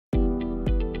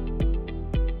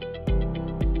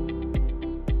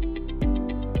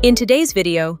In today's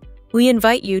video, we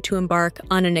invite you to embark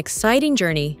on an exciting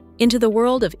journey into the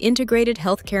world of integrated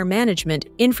healthcare management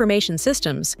information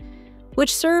systems,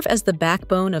 which serve as the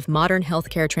backbone of modern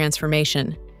healthcare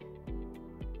transformation.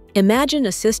 Imagine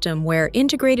a system where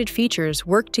integrated features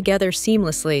work together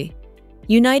seamlessly,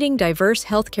 uniting diverse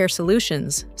healthcare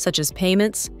solutions such as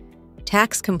payments,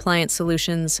 tax compliance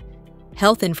solutions,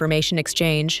 health information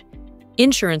exchange,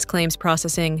 insurance claims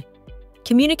processing,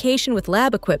 communication with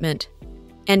lab equipment,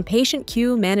 and patient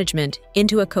queue management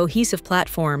into a cohesive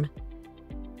platform.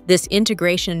 This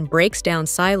integration breaks down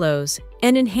silos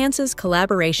and enhances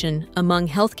collaboration among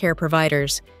healthcare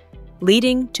providers,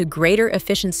 leading to greater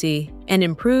efficiency and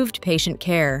improved patient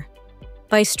care.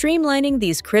 By streamlining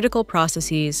these critical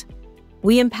processes,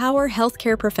 we empower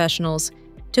healthcare professionals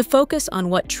to focus on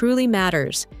what truly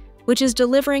matters, which is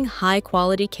delivering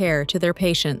high-quality care to their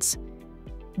patients.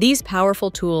 These powerful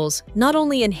tools not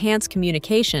only enhance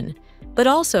communication, but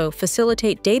also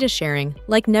facilitate data sharing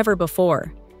like never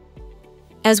before.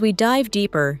 As we dive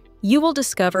deeper, you will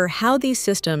discover how these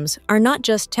systems are not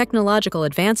just technological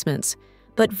advancements,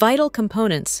 but vital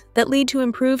components that lead to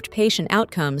improved patient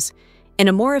outcomes and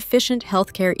a more efficient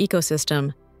healthcare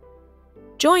ecosystem.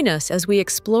 Join us as we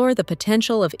explore the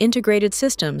potential of integrated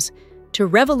systems to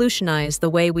revolutionize the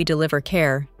way we deliver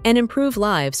care and improve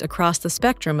lives across the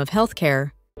spectrum of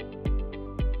healthcare.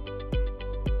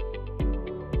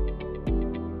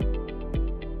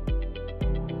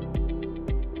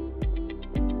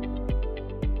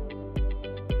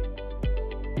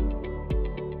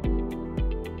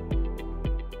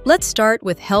 Let's start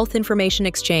with Health Information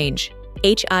Exchange,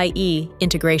 HIE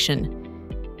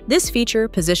integration. This feature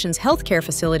positions healthcare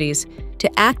facilities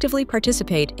to actively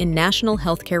participate in national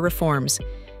healthcare reforms,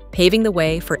 paving the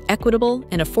way for equitable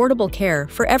and affordable care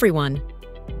for everyone.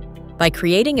 By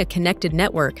creating a connected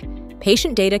network,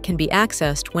 patient data can be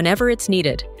accessed whenever it's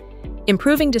needed,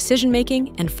 improving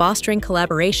decision-making and fostering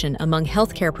collaboration among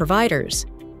healthcare providers.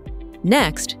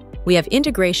 Next, we have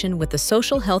integration with the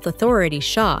Social Health Authority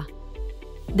 (SHA).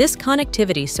 This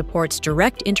connectivity supports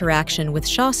direct interaction with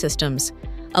SHA systems,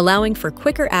 allowing for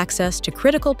quicker access to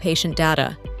critical patient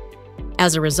data.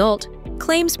 As a result,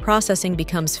 claims processing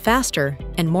becomes faster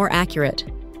and more accurate.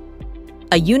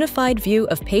 A unified view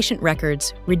of patient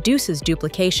records reduces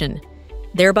duplication,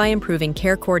 thereby improving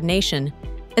care coordination,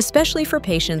 especially for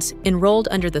patients enrolled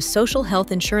under the Social Health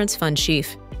Insurance Fund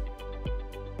 (SHIF).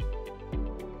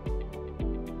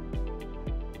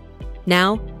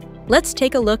 Now, let's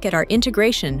take a look at our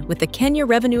integration with the Kenya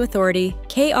Revenue Authority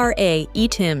 (KRA)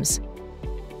 eTIMS.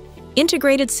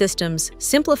 Integrated systems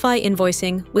simplify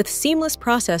invoicing with seamless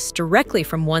process directly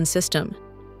from one system.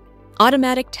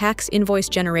 Automatic tax invoice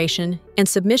generation and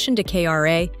submission to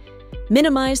KRA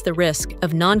minimize the risk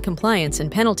of non-compliance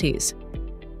and penalties.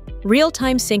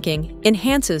 Real-time syncing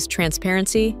enhances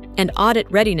transparency and audit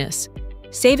readiness,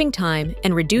 saving time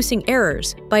and reducing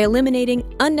errors by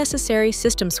eliminating unnecessary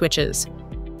system switches.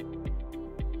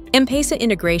 M-Pesa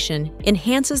integration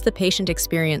enhances the patient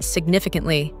experience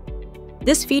significantly.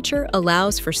 This feature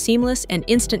allows for seamless and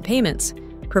instant payments,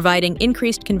 providing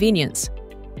increased convenience.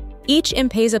 Each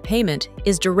M-Pesa payment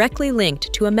is directly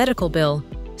linked to a medical bill,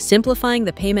 simplifying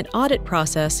the payment audit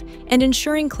process and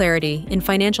ensuring clarity in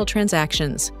financial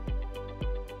transactions.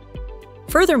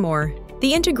 Furthermore,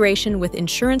 the integration with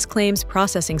insurance claims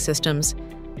processing systems,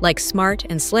 like SMART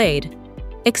and SLADE,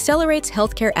 accelerates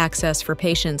healthcare access for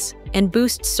patients and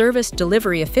boosts service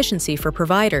delivery efficiency for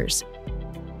providers.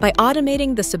 By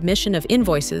automating the submission of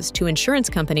invoices to insurance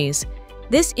companies,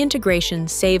 this integration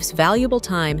saves valuable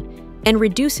time and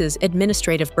reduces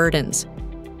administrative burdens.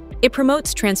 It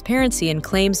promotes transparency in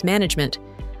claims management,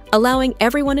 allowing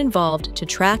everyone involved to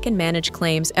track and manage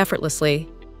claims effortlessly.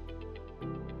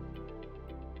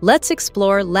 Let's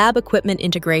explore lab equipment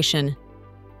integration.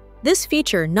 This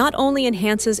feature not only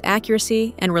enhances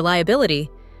accuracy and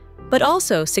reliability, but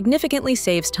also significantly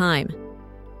saves time.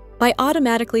 By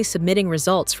automatically submitting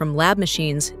results from lab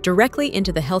machines directly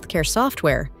into the healthcare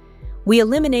software, we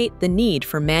eliminate the need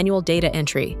for manual data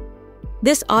entry.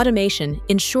 This automation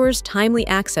ensures timely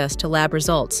access to lab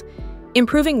results,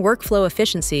 improving workflow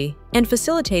efficiency and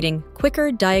facilitating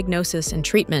quicker diagnosis and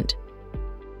treatment.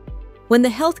 When the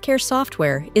healthcare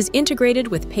software is integrated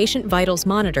with Patient Vitals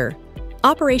Monitor,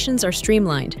 operations are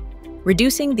streamlined,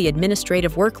 reducing the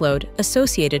administrative workload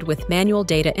associated with manual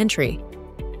data entry.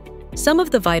 Some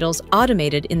of the vitals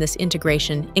automated in this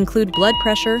integration include blood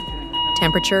pressure,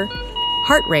 temperature,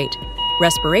 heart rate,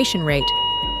 respiration rate,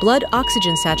 blood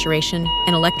oxygen saturation,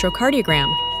 and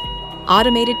electrocardiogram.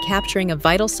 Automated capturing of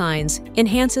vital signs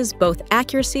enhances both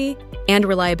accuracy and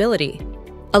reliability,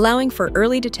 allowing for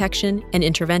early detection and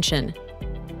intervention.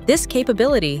 This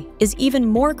capability is even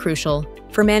more crucial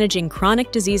for managing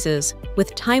chronic diseases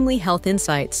with timely health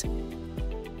insights.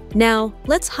 Now,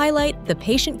 let's highlight the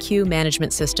patient queue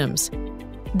management systems.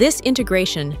 This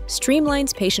integration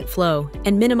streamlines patient flow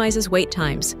and minimizes wait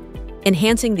times,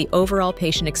 enhancing the overall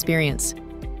patient experience.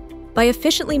 By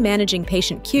efficiently managing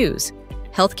patient queues,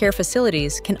 healthcare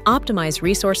facilities can optimize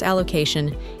resource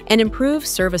allocation and improve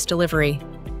service delivery.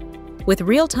 With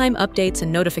real-time updates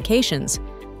and notifications,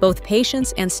 both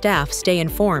patients and staff stay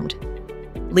informed,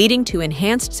 leading to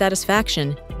enhanced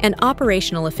satisfaction and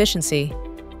operational efficiency.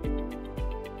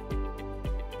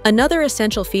 Another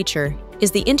essential feature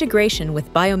is the integration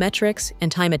with biometrics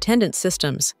and time attendance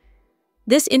systems.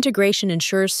 This integration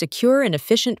ensures secure and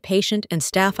efficient patient and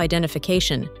staff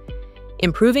identification,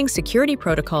 improving security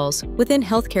protocols within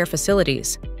healthcare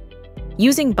facilities.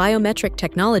 Using biometric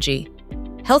technology,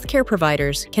 healthcare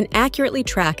providers can accurately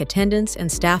track attendance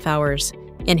and staff hours,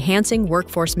 enhancing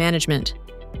workforce management.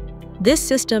 This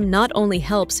system not only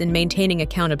helps in maintaining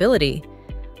accountability,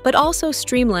 but also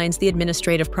streamlines the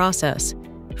administrative process,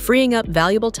 freeing up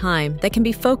valuable time that can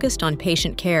be focused on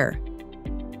patient care.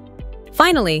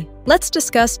 Finally, let's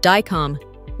discuss DICOM,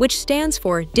 which stands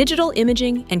for Digital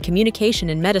Imaging and Communication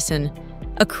in Medicine,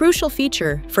 a crucial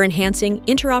feature for enhancing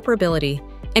interoperability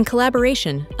and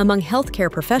collaboration among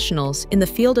healthcare professionals in the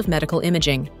field of medical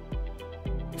imaging.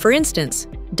 For instance,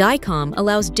 DICOM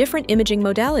allows different imaging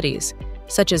modalities,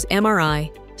 such as MRI,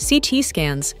 CT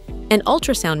scans, and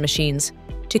ultrasound machines,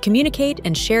 to communicate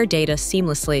and share data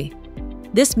seamlessly.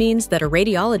 This means that a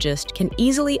radiologist can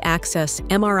easily access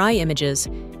MRI images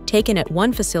taken at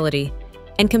one facility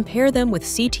and compare them with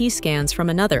CT scans from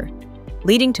another,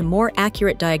 leading to more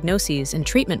accurate diagnoses and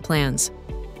treatment plans.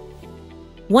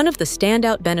 One of the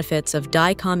standout benefits of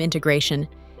DICOM integration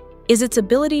is its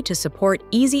ability to support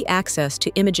easy access to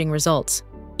imaging results,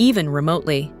 even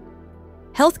remotely.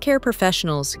 Healthcare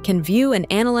professionals can view and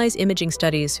analyze imaging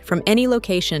studies from any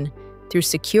location through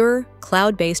secure,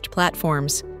 cloud-based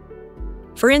platforms.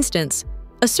 For instance,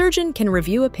 a surgeon can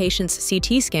review a patient's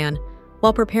CT scan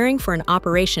while preparing for an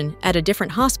operation at a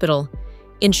different hospital,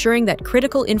 ensuring that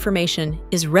critical information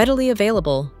is readily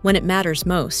available when it matters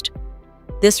most.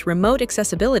 This remote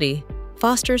accessibility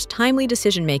fosters timely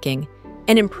decision-making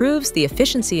and improves the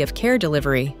efficiency of care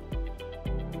delivery.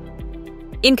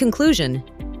 In conclusion,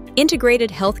 integrated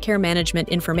healthcare management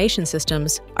information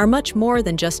systems are much more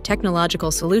than just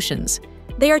technological solutions.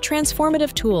 They are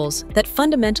transformative tools that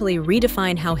fundamentally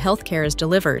redefine how healthcare is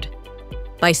delivered.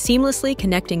 By seamlessly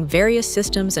connecting various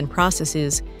systems and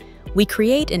processes, we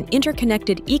create an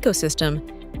interconnected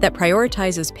ecosystem that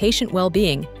prioritizes patient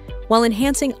well-being while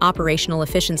enhancing operational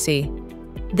efficiency.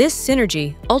 This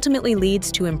synergy ultimately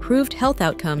leads to improved health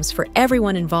outcomes for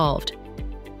everyone involved.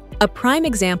 A prime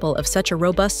example of such a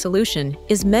robust solution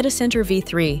is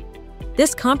MedicentreV3.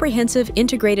 This comprehensive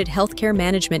integrated healthcare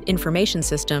management information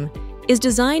system is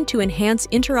designed to enhance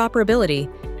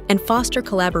interoperability and foster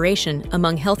collaboration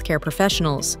among healthcare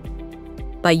professionals.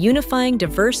 By unifying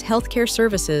diverse healthcare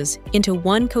services into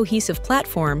one cohesive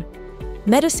platform,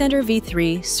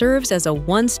 MedicentreV3 serves as a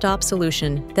one-stop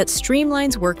solution that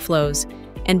streamlines workflows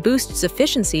and boosts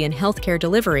efficiency in healthcare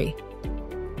delivery.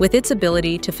 With its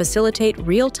ability to facilitate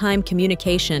real-time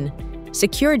communication,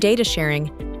 secure data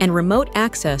sharing, and remote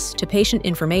access to patient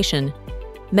information,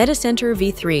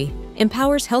 MedicentreV3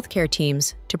 empowers healthcare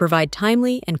teams to provide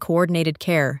timely and coordinated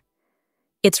care.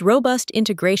 Its robust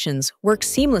integrations work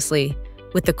seamlessly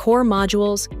with the core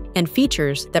modules and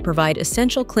features that provide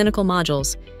essential clinical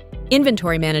modules,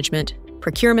 inventory management,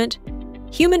 procurement,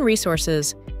 human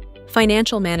resources,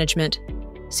 financial management,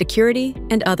 security,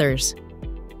 and others.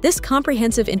 This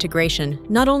comprehensive integration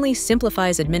not only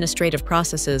simplifies administrative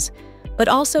processes, but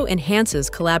also enhances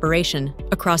collaboration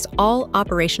across all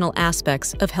operational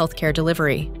aspects of healthcare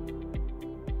delivery.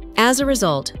 As a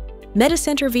result,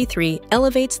 MedicentreV3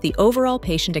 elevates the overall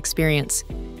patient experience,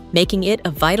 making it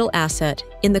a vital asset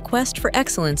in the quest for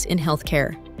excellence in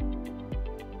healthcare.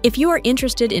 If you are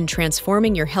interested in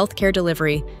transforming your healthcare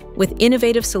delivery with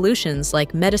innovative solutions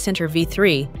like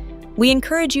MedicentreV3, we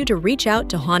encourage you to reach out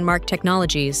to Hanmak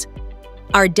Technologies.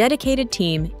 Our dedicated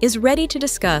team is ready to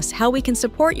discuss how we can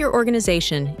support your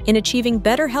organization in achieving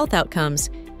better health outcomes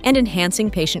and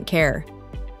enhancing patient care.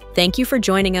 Thank you for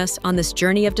joining us on this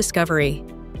journey of discovery.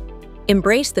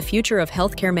 Embrace the future of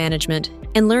healthcare management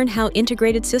and learn how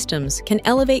integrated systems can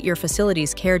elevate your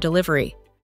facility's care delivery.